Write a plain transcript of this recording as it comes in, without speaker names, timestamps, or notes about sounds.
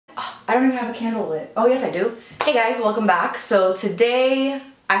I don't even have a candle lit. Oh yes I do. Hey guys, welcome back. So today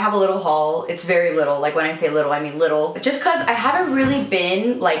I have a little haul. It's very little. Like when I say little, I mean little. Just because I haven't really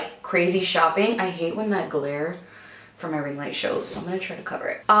been like crazy shopping. I hate when that glare from my ring light shows, so I'm gonna try to cover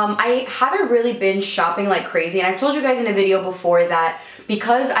it. I haven't really been shopping like crazy, and I've told you guys in a video before that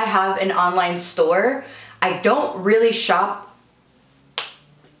because I have an online store, I don't really shop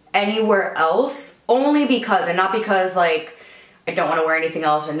anywhere else, only because, and not because like I don't want to wear anything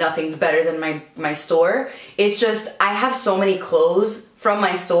else or nothing's better than my store. It's just I have so many clothes from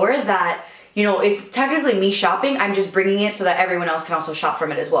my store that, you know, it's technically me shopping. I'm just bringing it so that everyone else can also shop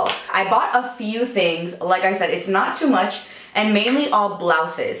from it as well. I bought a few things. Like I said, it's not too much, and mainly all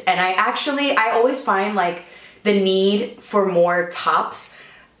blouses. And I always find like the need for more tops.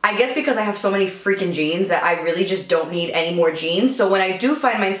 I guess because I have so many freaking jeans that I really just don't need any more jeans. So when I do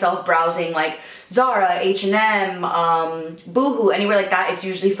find myself browsing like Zara, H&M, Boohoo, anywhere like that, it's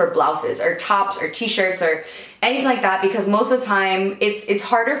usually for blouses or tops or t-shirts or anything like that, because most of the time it's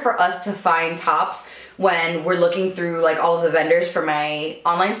harder for us to find tops when we're looking through like all of the vendors for my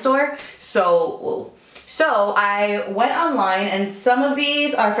online store. So I went online, and some of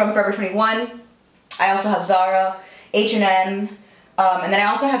these are from Forever 21. I also have Zara, H&M, and then I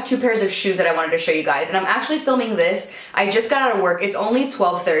also have 2 pairs of shoes that I wanted to show you guys. And I'm actually filming this. I just got out of work. It's only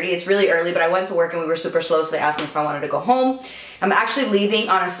 12:30. It's really early, but I went to work and we were super slow, so they asked me if I wanted to go home. I'm actually leaving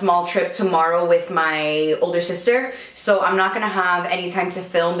on a small trip tomorrow with my older sister, so I'm not gonna have any time to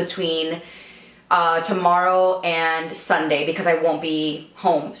film between tomorrow and Sunday because I won't be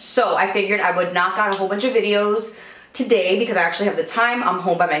home. So I figured I would knock out a whole bunch of videos today because I actually have the time. I'm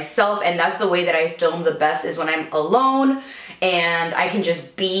home by myself, and that's the way that I film the best, is when I'm alone and I can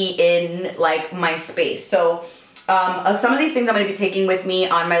just be in like my space. So some of these things I'm going to be taking with me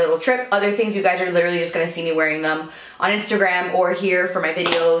on my little trip. Other things you guys are literally just going to see me wearing them on Instagram or here for my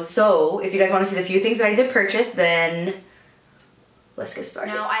videos. So if you guys want to see the few things that I did purchase, then let's get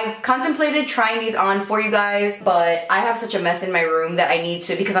started. Now, I contemplated trying these on for you guys, but I have such a mess in my room that I need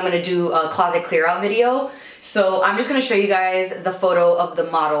to, because I'm going to do a closet clear out video. So I'm just going to show you guys the photo of the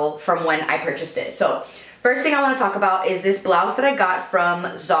model from when I purchased it. So first thing I want to talk about is this blouse that I got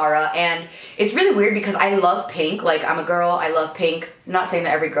from Zara, and it's really weird because I love pink. Like, I'm a girl, I love pink. I'm not saying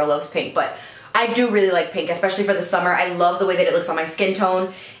that every girl loves pink, but I do really like pink, especially for the summer. I love the way that it looks on my skin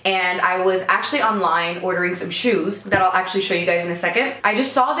tone, and I was actually online ordering some shoes that I'll actually show you guys in a second. I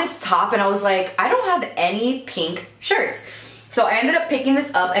just saw this top and I was like, I don't have any pink shirts. So I ended up picking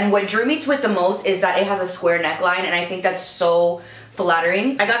this up, and what drew me to it the most is that it has a square neckline, and I think that's so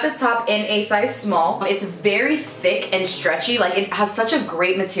flattering. I got this top in a size small. It's very thick and stretchy. Like, it has such a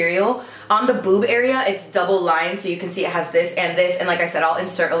great material. On the boob area, it's double lined, so you can see it has this, and like I said, I'll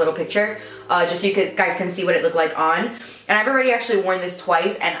insert a little picture just so you guys can see what it looked like on. And I've already actually worn this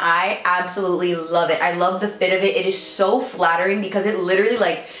twice, and I absolutely love it. I love the fit of it. It is so flattering because it literally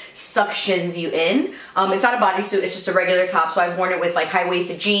like suctions you in. It's not a bodysuit, it's just a regular top, so I've worn it with like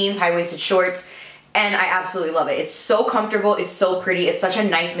high-waisted jeans, high-waisted shorts, and I absolutely love it. It's so comfortable, it's so pretty, it's such a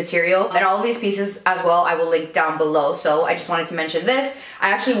nice material. And all of these pieces as well, I will link down below. So I just wanted to mention this.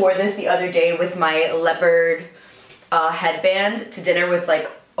 I actually wore this the other day with my leopard headband to dinner with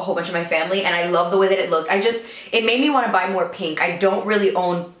like a whole bunch of my family, and I love the way that it looked. It made me want to buy more pink. I don't really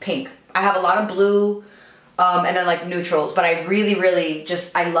own pink. I have a lot of blue and then like neutrals, but I really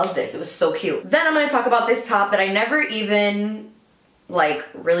just, I love this. It was so cute. Then I'm going to talk about this top that I never even like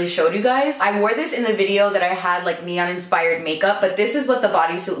really showed you guys. I wore this in the video that I had like neon inspired makeup, but this is what the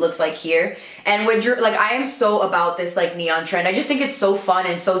bodysuit looks like here. And like, I am so about this like neon trend. I just think it's so fun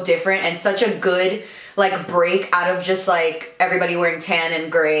and so different and such a good like break out of just like everybody wearing tan and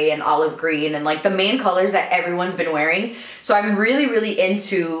gray and olive green and like the main colors that everyone's been wearing. So I'm really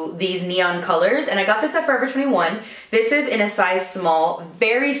into these neon colors, and I got this at Forever 21. This is in a size small,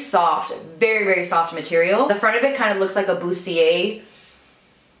 very soft, very soft material. The front of it kind of looks like a bustier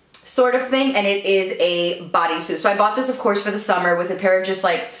sort of thing, and it is a bodysuit. So I bought this of course for the summer with a pair of just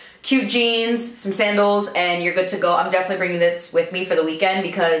like cute jeans, some sandals, and you're good to go. I'm definitely bringing this with me for the weekend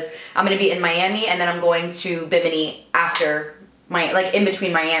because I'm gonna be in Miami, and then I'm going to Bimini after in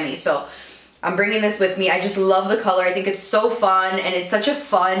between Miami. So I'm bringing this with me. I just love the color. I think it's so fun, and it's such a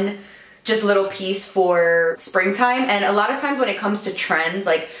fun just little piece for springtime. And a lot of times when it comes to trends,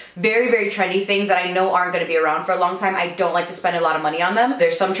 like very trendy things that I know aren't going to be around for a long time, I don't like to spend a lot of money on them.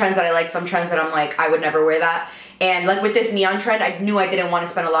 There's some trends that I like, some trends that I'm like, I would never wear that. And like with this neon trend, I knew I didn't want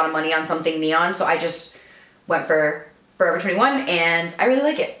to spend a lot of money on something neon, so I just went for Forever 21, and I really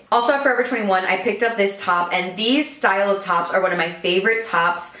like it. Also at Forever 21, I picked up this top, and these style of tops are one of my favorite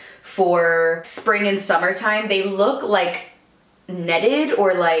tops for spring and summertime. They look like netted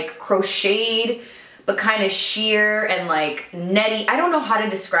or like crocheted, but kind of sheer and like netty. I don't know how to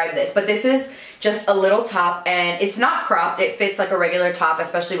describe this, but this is just a little top, and it's not cropped. It fits like a regular top,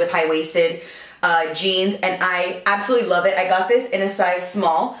 especially with high-waisted jeans, and I absolutely love it. I got this in a size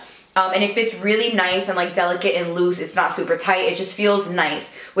small. And it fits really nice and like delicate and loose. It's not super tight. It just feels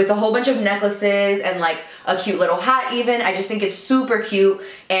nice with a whole bunch of necklaces and like a cute little hat even. I just think it's super cute.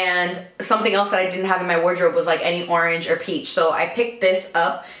 And something else that I didn't have in my wardrobe was like any orange or peach. So I picked this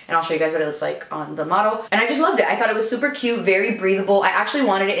up, and I'll show you guys what it looks like on the model. And I just loved it. I thought it was super cute, very breathable. I actually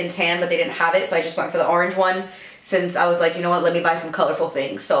wanted it in tan, but they didn't have it. So I just went for the orange one since I was like, you know what, let me buy some colorful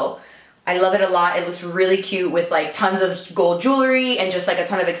things. So I love it a lot. It looks really cute with like tons of gold jewelry and just like a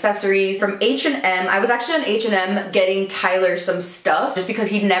ton of accessories. From H&M, I was actually on H&M getting Tyler some stuff just because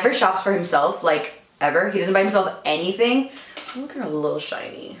he never shops for himself, like ever. He doesn't buy himself anything. I'm looking a little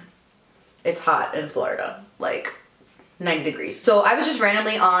shiny. It's hot in Florida, like 90 degrees. So I was just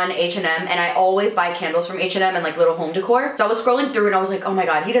randomly on H&M, and I always buy candles from H&M and like little home decor. So I was scrolling through and I was like, oh my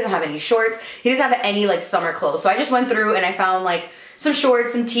God, he doesn't have any shorts. He doesn't have any like summer clothes. So I just went through and I found like some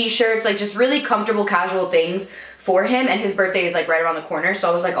shorts, some t-shirts, like just really comfortable casual things for him, and his birthday is like right around the corner. So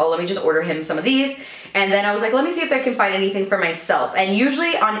I was like, oh, let me just order him some of these. And then I was like, let me see if I can find anything for myself. And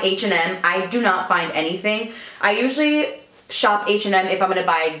usually on H&M, I do not find anything. I usually shop H&M if I'm gonna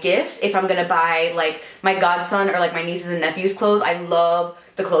buy gifts, if I'm gonna buy like my godson or like my nieces and nephews clothes. I love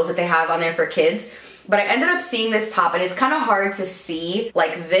the clothes that they have on there for kids. But I ended up seeing this top, and it's kind of hard to see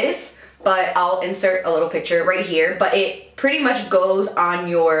like this, but I'll insert a little picture right here. But it pretty much goes on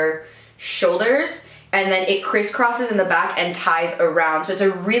your shoulders, and then it crisscrosses in the back and ties around. So it's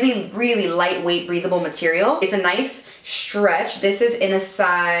a really, really lightweight, breathable material. It's a nice stretch. This is in a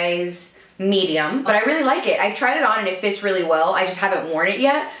size medium, but I really like it. I've tried it on and it fits really well. I just haven't worn it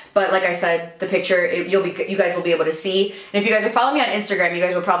yet, but like I said, the picture, you guys will be able to see. And if you guys are following me on Instagram, you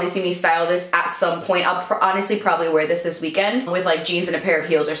guys will probably see me style this at some point. I'll honestly probably wear this weekend with like jeans and a pair of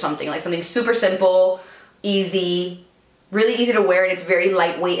heels or something, like something super simple, easy, really easy to wear, and it's very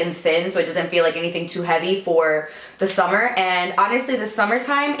lightweight and thin, so it doesn't feel like anything too heavy for the summer. And honestly, the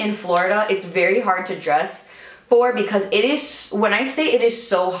summertime in Florida, it's very hard to dress for, because it is, when I say it is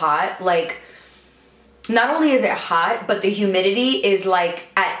so hot, like not only is it hot, but the humidity is like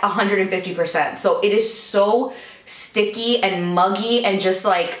at 150%. So it is so sticky and muggy and just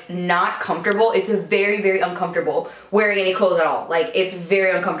like not comfortable. It's very, very uncomfortable wearing any clothes at all. Like it's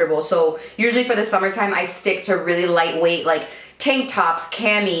very uncomfortable. So usually for the summertime, I stick to really lightweight, like tank tops,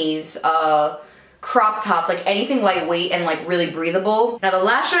 camis, crop tops, like anything lightweight and like really breathable. Now the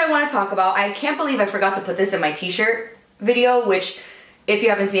last shirt I want to talk about, I can't believe I forgot to put this in my t-shirt video, which if you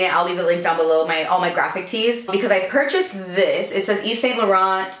haven't seen it, I'll leave the link down below, all my graphic tees, because I purchased this. It says Yves Saint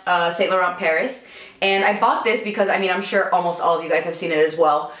Laurent, Paris. And I bought this because, I mean, I'm sure almost all of you guys have seen it as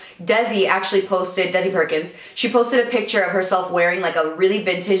well. Desi actually posted, Desi Perkins, she posted a picture of herself wearing like a really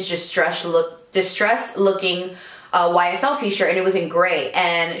vintage distressed looking YSL t-shirt, and it was in gray.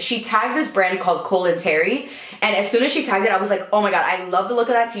 And she tagged this brand called Cole & Terry. And as soon as she tagged it, I was like, oh my God, I love the look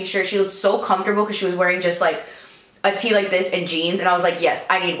of that t-shirt. She looked so comfortable because she was wearing just like a tee like this and jeans, and I was like, yes,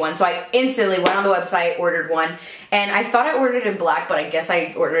 I need one. So I instantly went on the website, ordered one, and I thought I ordered it in black, but I guess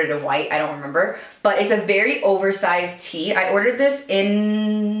I ordered it in white. I don't remember. But it's a very oversized tee. I ordered this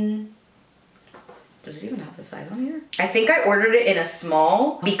in, does it even have the size on here? I think I ordered it in a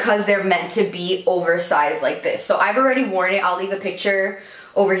small because they're meant to be oversized like this. So I've already worn it. I'll leave a picture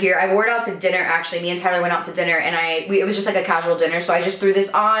over here. I wore it out to dinner actually. Me and Tyler went out to dinner, and it was just like a casual dinner. So I just threw this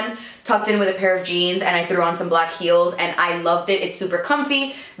on, tucked in with a pair of jeans, and I threw on some black heels, and I loved it. It's super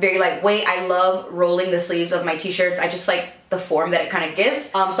comfy, very lightweight. I love rolling the sleeves of my t-shirts. I just like the form that it kind of gives.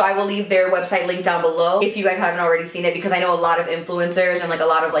 So I will leave their website link down below if you guys haven't already seen it, because I know a lot of influencers and like a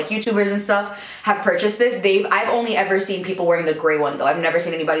lot of like YouTubers and stuff have purchased this. I've only ever seen people wearing the gray one though. I've never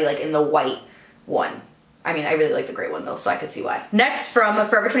seen anybody like in the white one. I mean, I really like the gray one though, so I could see why. Next, from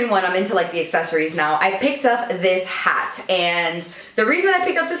Forever 21, I'm into like the accessories now. I picked up this hat, and the reason I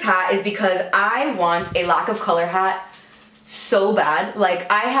picked up this hat is because I want a lack of color hat so bad. Like,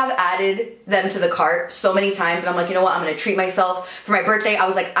 I have added them to the cart so many times, and I'm like, you know what, I'm gonna treat myself. For my birthday, I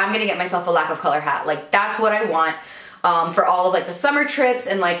was like, I'm gonna get myself a lack of color hat. Like, that's what I want for all of like the summer trips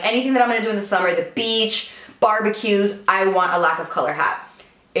and like anything that I'm gonna do in the summer, the beach, barbecues, I want a lack of color hat.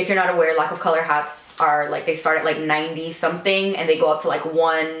 If you're not aware, lack of color hats are like, they start at like 90 something and they go up to like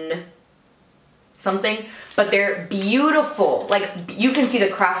 1 something, but they're beautiful. Like, you can see the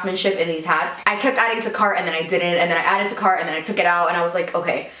craftsmanship in these hats. I kept adding to cart and then I didn't, and then I added to cart and then I took it out, and I was like,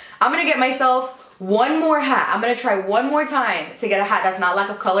 okay, I'm gonna get myself one more hat. I'm gonna try one more time to get a hat that's not lack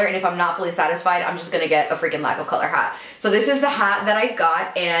of color, and if I'm not fully satisfied, I'm just gonna get a freaking lack of color hat. So this is the hat that I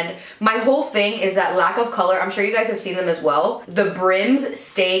got, and my whole thing is that lack of color. I'm sure you guys have seen them as well. The brims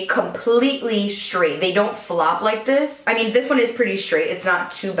stay completely straight. They don't flop like this. I mean, this one is pretty straight. It's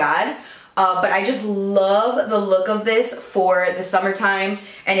not too bad. But I just love the look of this for the summertime,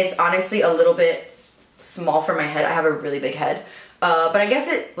 and it's honestly a little bit small for my head. I have a really big head. But I guess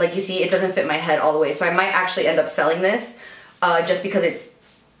it, like you see, it doesn't fit my head all the way. So I might actually end up selling this just because it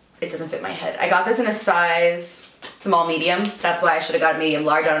doesn't fit my head. I got this in a size small medium. That's why I should have got a medium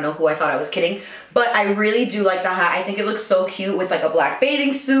large. I don't know who I thought I was kidding. But I really do like the hat. I think it looks so cute with like a black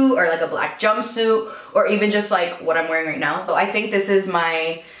bathing suit or like a black jumpsuit or even just like what I'm wearing right now. So I think this is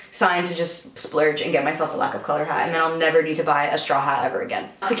my sign to just splurge and get myself a lack of color hat, and then I'll never need to buy a straw hat ever again.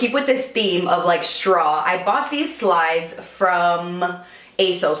 To keep with this theme of like straw, I bought these slides from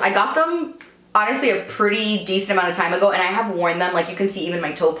ASOS. I got them honestly a pretty decent amount of time ago, and I have worn them. Like you can see even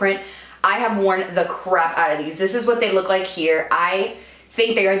my toe print. I have worn the crap out of these. This is what they look like here. I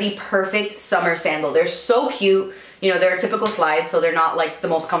think they are the perfect summer sandal. They're so cute. You know, they're a typical slide, so they're not like the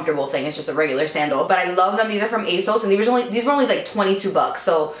most comfortable thing. It's just a regular sandal, but I love them. These are from ASOS, and these were only like 22 bucks.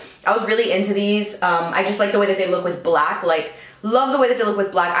 So I was really into these. I just like the way that they look with black. Like, love the way that they look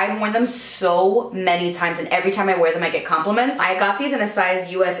with black. I've worn them so many times, and every time I wear them, I get compliments. I got these in a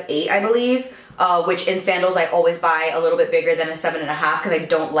size US 8, I believe, which in sandals, I always buy a little bit bigger than a 7.5 because I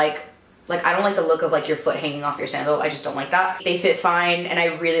don't like I don't like the look of like your foot hanging off your sandal. I just don't like that. They fit fine, and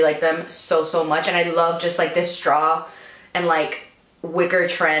I really like them so much, and I love just like this straw and like wicker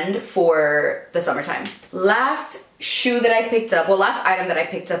trend for the summertime. Last shoe that I picked up, well, last item that I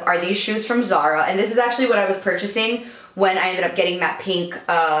picked up are these shoes from Zara, and this is actually what I was purchasing when I ended up getting that pink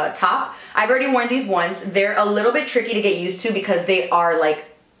top. I've already worn these once. They're a little bit tricky to get used to because they are like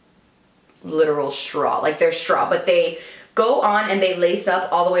literal straw. Like they're straw, but they go on and they lace up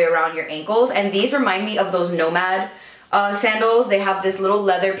all the way around your ankles, and these remind me of those Nomad sandals. They have this little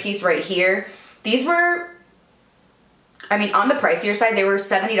leather piece right here. These were, I mean, on the pricier side, they were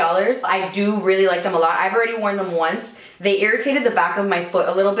 $70. I do really like them a lot. I've already worn them once. They irritated the back of my foot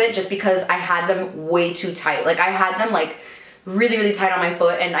a little bit just because I had them way too tight. Like I had them like really tight on my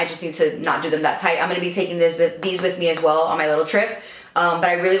foot, and I just need to not do them that tight. I'm gonna be taking these with me as well on my little trip. But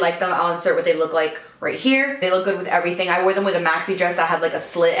I really like them. I'll insert what they look like right here. They look good with everything. I wore them with a maxi dress that had like a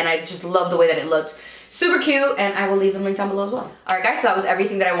slit, and I just love the way that it looked. Super cute, and I will leave them linked down below as well. Alright guys, so that was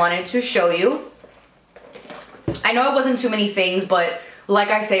everything that I wanted to show you. I know it wasn't too many things, but like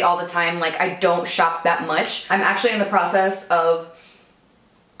I say all the time, like I don't shop that much. I'm actually in the process of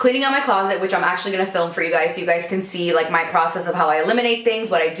cleaning out my closet, which I'm actually gonna film for you guys so you guys can see like my process of how I eliminate things,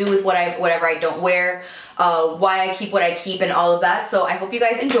 what I do with whatever I don't wear, why I keep what I keep, and all of that. So I hope you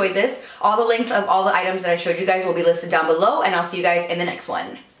guys enjoyed this. All the links of all the items that I showed you guys will be listed down below, and I'll see you guys in the next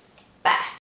one. Bye.